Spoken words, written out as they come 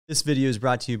This video is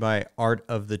brought to you by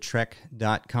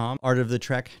artofthetrek.com. Art of the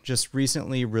Trek just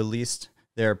recently released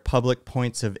their public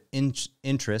points of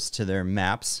interest to their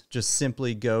maps. Just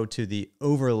simply go to the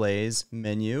overlays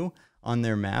menu on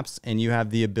their maps and you have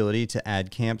the ability to add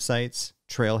campsites,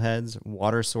 trailheads,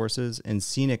 water sources, and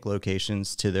scenic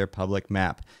locations to their public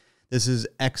map. This is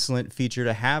an excellent feature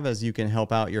to have as you can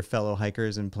help out your fellow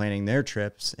hikers in planning their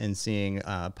trips and seeing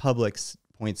public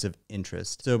points of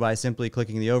interest. So by simply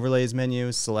clicking the overlays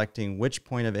menu, selecting which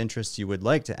point of interest you would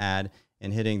like to add,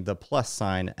 and hitting the plus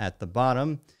sign at the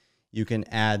bottom, you can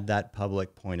add that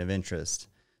public point of interest.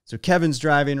 So Kevin's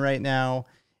driving right now,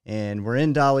 and we're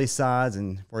in Dolly Sods,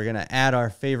 and we're gonna add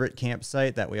our favorite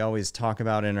campsite that we always talk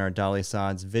about in our Dolly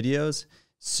Sods videos.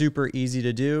 Super easy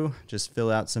to do. Just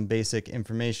fill out some basic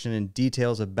information and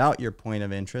details about your point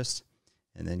of interest,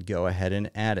 and then go ahead and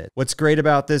add it. What's great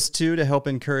about this too, to help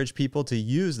encourage people to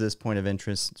use this point of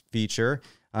interest feature,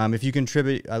 if you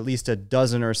contribute at least a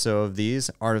dozen or so of these,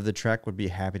 Art of the Trek would be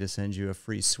happy to send you a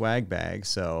free swag bag.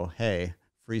 So hey,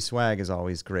 free swag is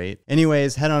always great.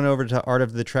 Anyways, head on over to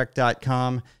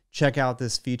artofthetrek.com, check out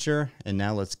this feature, and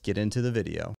now let's get into the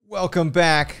video. Welcome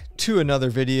back to another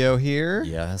video here.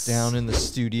 Yes. Down in the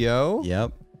studio.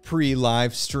 Yep.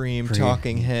 Pre-live stream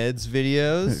Talking Heads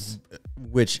videos.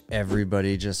 Which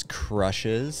everybody just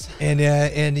crushes.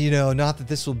 And you know, not that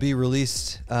this will be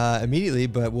released immediately,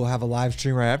 but we'll have a live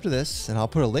stream right after this, and I'll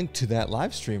put a link to that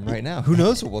live stream right now. Who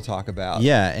knows what we'll talk about?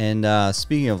 Yeah, and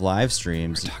speaking of live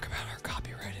streams, We'll talk about our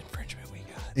copyright infringement we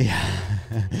got.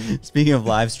 yeah. Speaking of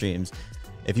live streams,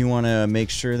 if you want to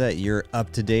make sure that you're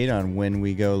up to date on when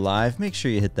we go live, make sure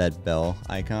you hit that bell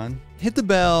icon. Hit the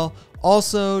bell.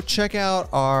 Also, check out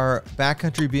our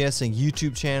Backcountry BSing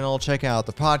YouTube channel. Check out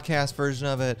the podcast version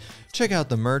of it. Check out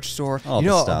the merch store. All you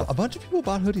the know, stuff. a bunch of people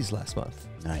bought hoodies last month.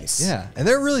 Nice. Yeah, and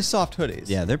they're really soft hoodies.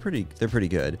 Yeah, they're pretty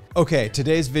good. Okay,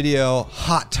 today's video,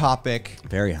 hot topic.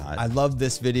 Very hot. I love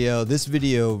this video. This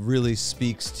video really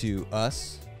speaks to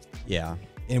us. Yeah.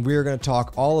 And we're going to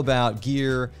talk all about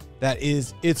gear that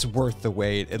it's worth the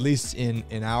wait, at least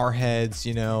in our heads.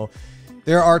 You know,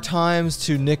 there are times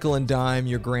to nickel and dime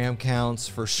your gram counts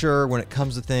for sure when it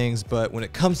comes to things, but when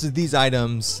it comes to these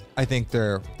items, I think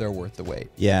they're worth the wait.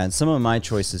 Yeah, and some of my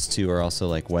choices too are also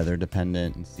like weather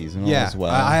dependent and seasonal as well.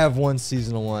 I have one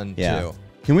seasonal one too.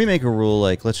 Can we make a rule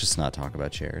like let's just not talk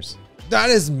about chairs? That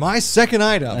is my second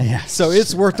item. Yeah. So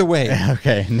it's worth the wait.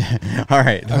 Okay. All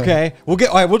right. Okay. All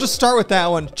right, we'll just start with that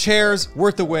one. Chairs,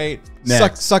 worth the wait.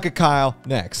 Next. Suck it, Kyle.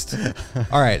 Next.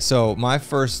 All right. So my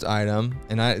first item,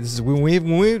 and this is when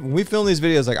we film these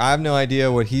videos, like I have no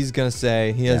idea what he's gonna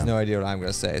say. He has no idea what I'm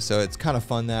gonna say. So it's kind of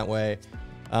fun that way.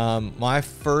 My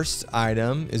first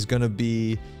item is gonna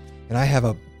be, and I have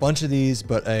a bunch of these,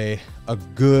 but a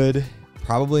good,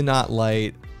 probably not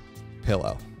light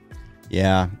pillow.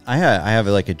 Yeah, I have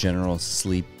like a general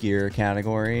sleep gear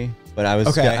category, but I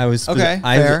was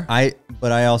fair.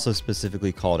 But I also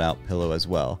specifically called out pillow as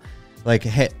well. Like,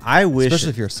 hey, I wish, especially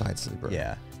if you're a side sleeper.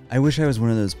 Yeah, I wish I was one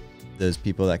of those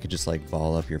people that could just like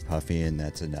ball up your puffy and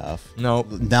that's enough. Nope,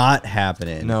 not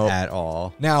happening at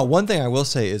all. Now, one thing I will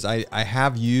say is I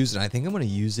have used, and I think I'm going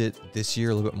to use it this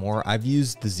year a little bit more. I've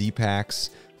used the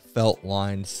Z-Packs felt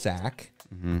lined sack.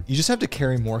 You just have to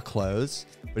carry more clothes,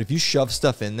 but if you shove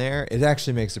stuff in there, it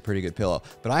actually makes a pretty good pillow.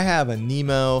 But I have a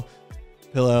Nemo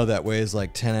pillow that weighs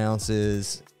like 10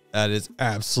 ounces. That is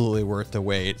absolutely worth the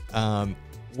wait. I'm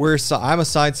a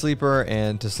side sleeper,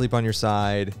 and to sleep on your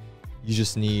side, you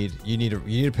just need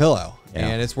a pillow,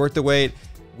 and it's worth the wait.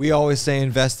 We always say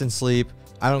invest in sleep.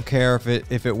 I don't care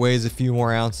if it weighs a few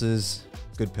more ounces.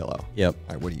 Good pillow. Yep.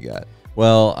 All right, what do you got?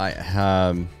 Well,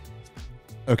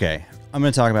 okay. I'm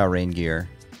going to talk about rain gear,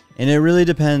 and it really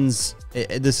depends.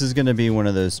 This is going to be one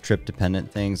of those trip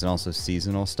dependent things and also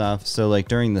seasonal stuff. So like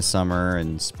during the summer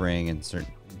and spring and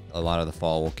a lot of the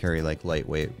fall, we'll carry like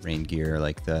lightweight rain gear,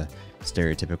 like the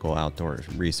stereotypical outdoor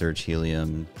research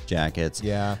helium jackets.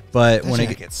 Yeah. But when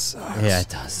it sucks. Yeah, it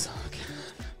does suck.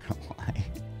 I don't know why.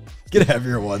 Get a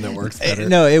heavier one that works better.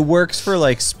 No, it works for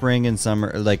like spring and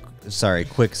summer,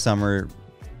 quick summer,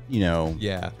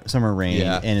 summer rain,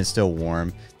 and it's still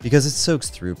warm because it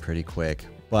soaks through pretty quick,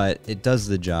 but it does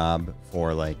the job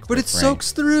for like. But it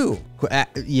soaks through.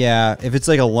 Yeah, if it's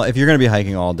like if you're gonna be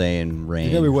hiking all day in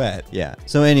rain, you're gonna be wet. Yeah.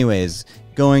 So, anyways,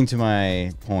 going to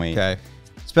my point. Okay.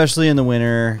 Especially in the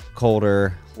winter,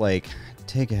 colder, like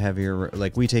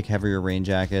we take heavier rain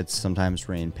jackets, sometimes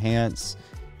rain pants,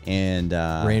 and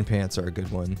rain pants are a good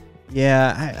one.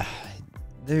 Yeah.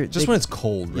 When it's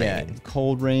cold rain. Yeah,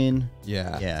 cold rain.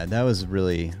 Yeah. Yeah, that was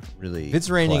really If it's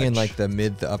raining clutch. in like the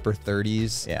mid to upper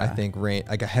 30s, Yeah. I think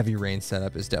like a heavy rain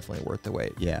setup is definitely worth the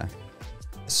wait. Yeah.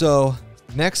 So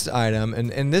Next item,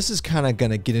 and this is kind of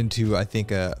going to get into, I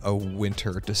think, a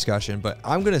winter discussion, but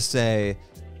I'm going to say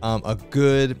a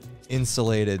good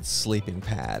insulated sleeping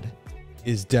pad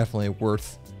is definitely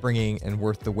worth bringing and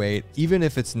worth the wait, even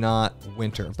if it's not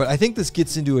winter. But I think this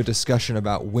gets into a discussion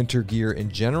about winter gear in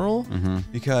general,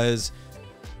 because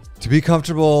to be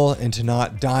comfortable and to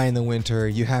not die in the winter,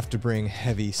 you have to bring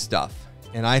heavy stuff.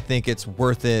 And I think it's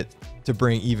worth it to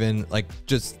bring even like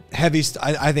just heavy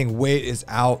I think weight is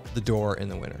out the door in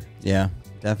the winter. Yeah,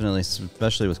 definitely,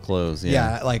 especially with clothes.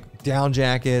 Yeah, like down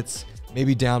jackets,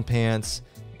 maybe down pants,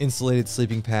 insulated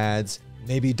sleeping pads,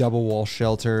 maybe double wall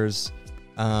shelters,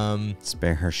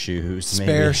 spare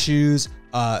shoes, shoes,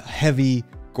 heavy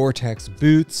Gore-Tex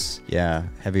boots. Yeah,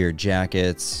 heavier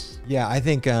jackets. Yeah, I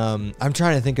think I'm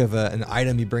trying to think of an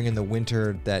item you bring in the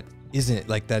winter that isn't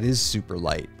like that is super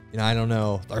light. You know, I don't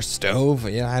know. Our stove,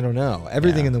 yeah, I don't know.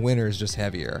 Everything in the winter is just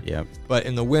heavier. Yep. But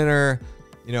in the winter,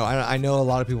 you know, I know a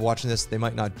lot of people watching this, they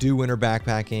might not do winter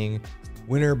backpacking.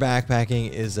 Winter backpacking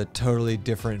is a totally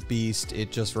different beast.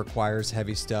 It just requires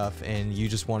heavy stuff, and you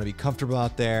just want to be comfortable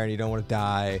out there, and you don't want to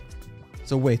die.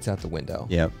 So weight's out the window.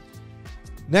 Yep.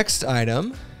 Next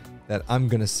item that I'm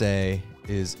going to say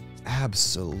is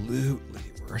absolutely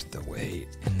worth the wait,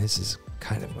 and this is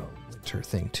kind of a winter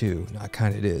thing too. Not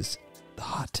kind of, it is. The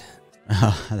hot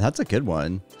tent. That's a good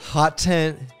one. Hot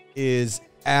tent is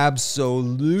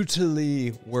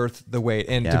absolutely worth the wait.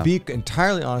 And to be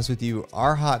entirely honest with you,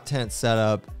 our hot tent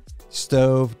setup,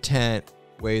 stove, tent,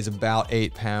 weighs about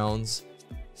 8 pounds.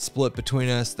 Split between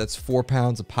us, that's 4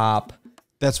 pounds a pop.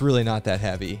 That's really not that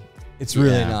heavy. It's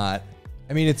really not.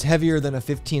 I mean, it's heavier than a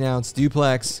 15-ounce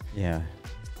duplex. Yeah.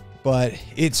 But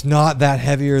it's not that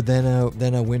heavier than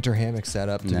a winter hammock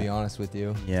setup, to be honest with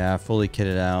you. Yeah, fully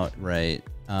kitted out, right?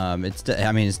 It's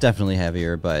definitely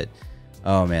heavier, but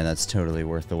oh man, that's totally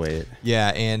worth the wait. Yeah,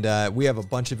 and we have a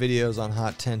bunch of videos on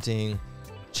hot tenting.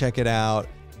 Check it out.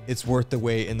 It's worth the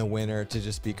wait in the winter to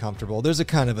just be comfortable. There's a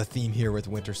kind of a theme here with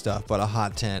winter stuff, but a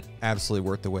hot tent, absolutely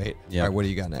worth the wait. Yep. All right, what do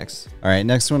you got next? All right,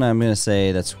 next one I'm gonna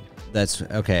say that's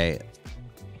okay.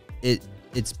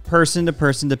 It's person to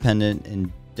person dependent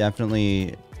and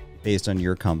definitely based on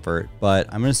your comfort, but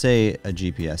I'm gonna say a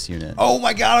GPS unit. Oh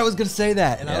my God, I was gonna say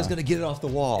that, and I was gonna get it off the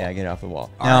wall. Yeah, get it off the wall.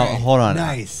 All now, right, hold on.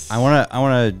 Nice. I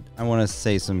wanna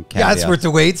say some caveats. Yeah, it's worth the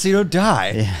wait, so you don't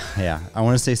die. Yeah. I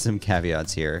wanna say some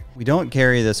caveats here. We don't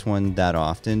carry this one that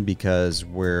often because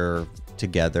we're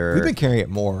together. We've been carrying it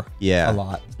more. Yeah, a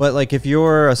lot. But like, if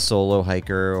you're a solo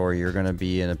hiker or you're gonna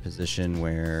be in a position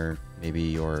where maybe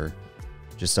you're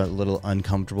just a little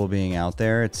uncomfortable being out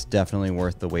there, it's definitely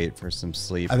worth the wait for some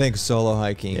sleep. I think solo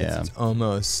hiking it's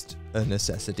almost a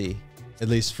necessity, at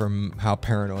least from how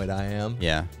paranoid I am.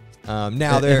 Yeah.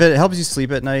 Now if it helps you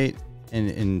sleep at night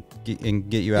and get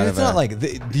you out of it's not like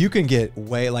you can get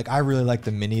way, like I really like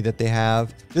the mini that they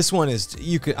have. This one is,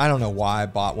 you could, I don't know why I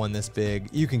bought one this big.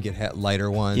 You can get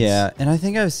lighter ones. Yeah, and I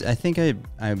think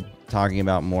I'm talking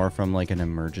about more from like an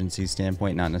emergency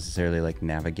standpoint, not necessarily like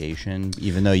navigation,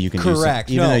 even though you can correct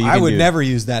do some, I would never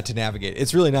use that to navigate.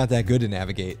 It's really not that good to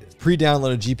navigate.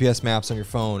 Pre-downloaded GPS maps on your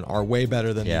phone are way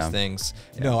better than these things.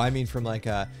 No, I mean from like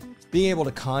being able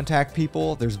to contact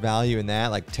people, there's value in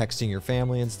that, like texting your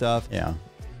family and stuff. Yeah.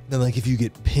 Then like if you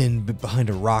get pinned behind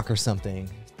a rock or something,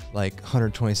 like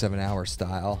 127 hour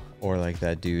style, or like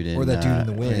that dude in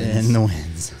the winds. In the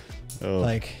winds. Oh.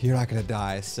 Like you're not gonna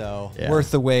die, so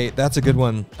worth the wait. That's a good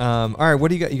one. All right, what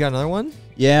do you got? You got another one?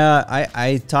 Yeah,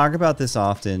 I talk about this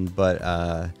often,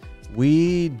 but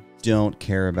we don't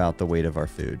care about the weight of our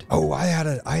food. Oh,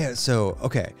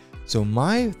 so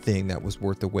my thing that was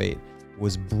worth the wait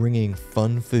was bringing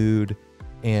fun food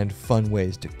and fun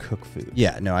ways to cook food.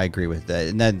 Yeah, no, I agree with that.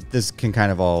 And that this can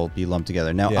kind of all be lumped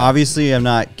together. Now, obviously, I'm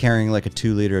not carrying like a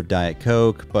 2 liter of Diet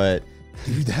Coke, but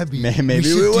dude, that'd be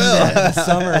maybe we will do that in the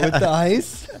summer with the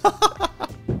ice.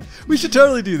 We should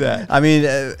totally do that. I mean,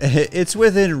 it's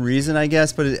within reason, I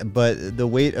guess, but the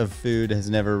weight of food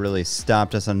has never really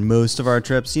stopped us on most of our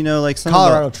trips. You know, like some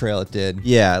Colorado Trail, it did.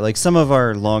 Yeah, like some of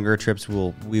our longer trips,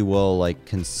 we will like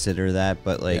consider that,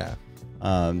 but like,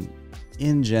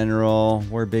 in general,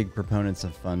 we're big proponents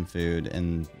of fun food,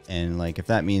 and like if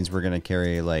that means we're gonna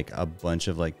carry like a bunch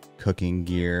of like cooking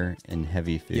gear and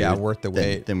heavy food, worth the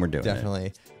wait. Then we're doing it.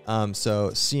 Definitely.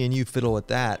 So seeing you fiddle with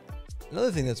that.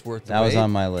 Another thing that's worth the wait. That was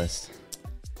on my list.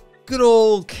 Good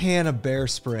old can of bear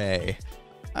spray.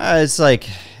 It's like,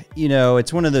 you know,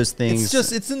 it's one of those things.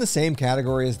 It's in the same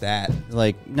category as that.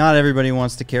 Like, not everybody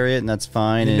wants to carry it, and that's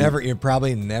fine. You're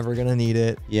probably never gonna need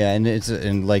it. Yeah,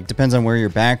 and like depends on where you're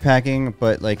backpacking,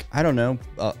 but like I don't know,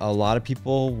 a lot of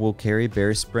people will carry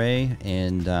bear spray,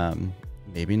 and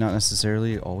maybe not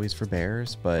necessarily always for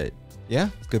bears, but Yeah,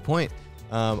 good point.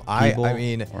 People I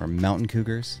mean, or mountain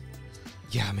cougars.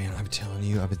 yeah, man, I'm telling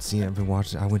you, I've been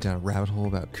watching. I went down a rabbit hole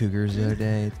about cougars the other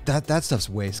day. That stuff's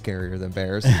way scarier than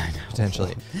bears,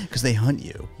 potentially, because they hunt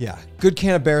you. Yeah, good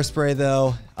can of bear spray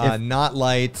though. Not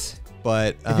light,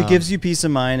 but If it gives you peace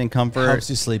of mind and comfort, helps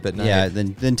you sleep at night. yeah,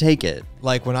 then take it.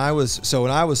 Like when I was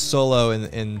solo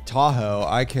in Tahoe,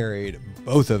 I carried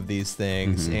both of these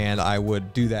things, and I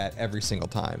would do that every single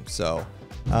time. So,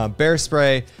 bear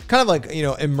spray, kind of like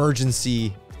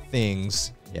emergency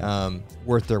things,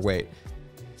 worth their weight.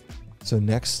 So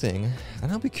next thing,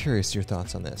 and I'll be curious your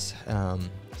thoughts on this.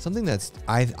 Something that's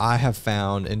I have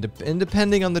found, and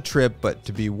depending on the trip, but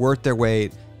to be worth their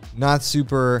weight, not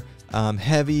super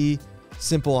heavy,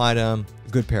 simple item,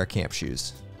 good pair of camp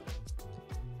shoes.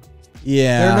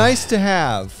 Yeah, They're nice to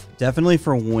have. definitely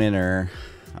for winter.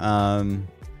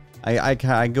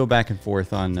 I go back and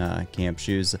forth on camp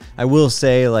shoes. I will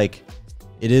say, like,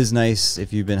 it is nice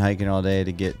if you've been hiking all day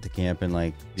to get to camp and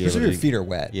like be Especially able if your feet are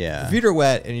wet. Yeah. If your feet are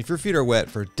wet, and if your feet are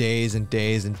wet for days and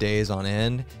days and days on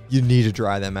end, you need to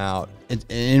dry them out.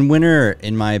 In winter,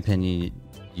 in my opinion,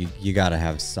 you got to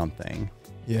have something.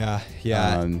 Yeah.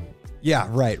 Yeah.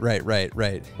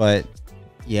 Right. But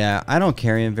yeah, I don't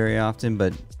carry them very often,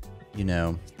 but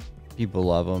people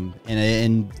love them,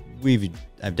 and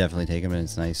I've definitely taken them, and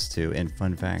it's nice too. And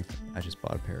fun fact, I just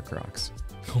bought a pair of Crocs.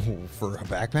 For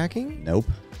backpacking? Nope.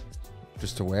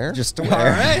 Just to wear? Just to wear. All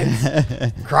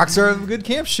right. Crocs are a good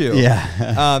camp shoe.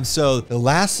 Yeah. So the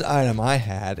last item I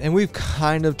had, and we've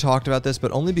kind of talked about this,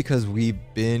 but only because we've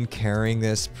been carrying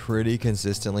this pretty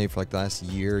consistently for like the last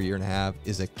year and a half,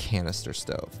 is a canister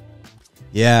stove.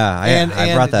 Yeah,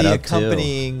 I brought that the up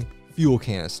accompanying fuel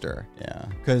canister. Yeah.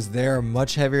 Because they're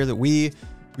much heavier than we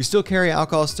still carry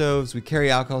alcohol stoves. We carry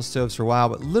alcohol stoves for a while,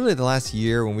 but literally the last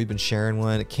year when we've been sharing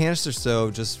one, a canister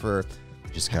stove just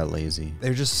got lazy.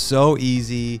 they're just so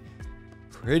easy,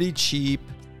 pretty cheap,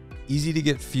 easy to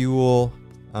get fuel.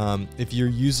 If you're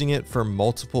using it for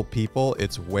multiple people,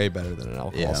 it's way better than an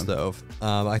alcohol stove.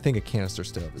 I think a canister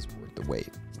stove is worth the wait.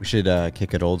 We should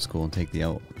kick it old school and take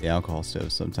the alcohol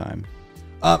stove sometime.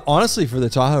 Honestly, for the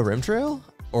Tahoe Rim Trail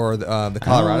or the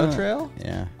Colorado Trail,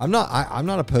 yeah, I'm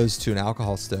not opposed to an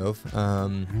alcohol stove. I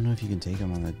don't know if you can take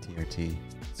them on the TRT.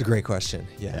 It's a great question.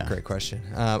 Yeah, great question.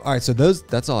 All right, so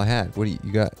that's all I had. What do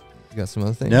you got? You got some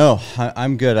other things? No,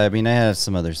 I'm good. I mean, I have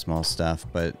some other small stuff,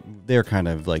 but they're kind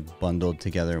of like bundled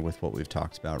together with what we've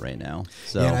talked about right now.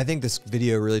 So yeah, and I think this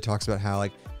video really talks about how,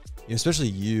 like, especially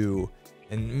you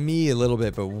and me a little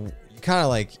bit, but you kind of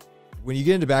like, when you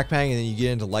get into backpacking and then you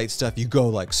get into light stuff, you go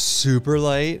like super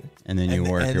light, and then you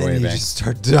work your then way you back. just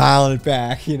start dialing it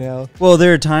back, Well,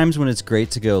 there are times when it's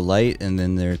great to go light, and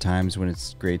then there are times when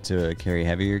it's great to carry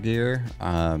heavier gear.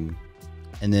 And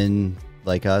then,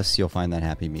 like us, you'll find that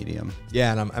happy medium.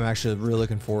 Yeah, and I'm actually really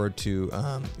looking forward to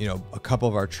a couple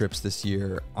of our trips this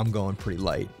year. I'm going pretty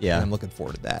light. Yeah, and I'm looking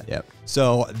forward to that. Yep.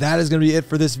 So that is going to be it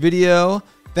for this video.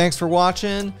 Thanks for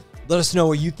watching. Let us know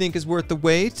what you think is worth the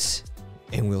wait.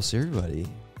 And we'll see everybody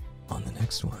on the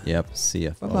next one. Yep. See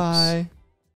ya, folks. Bye-bye.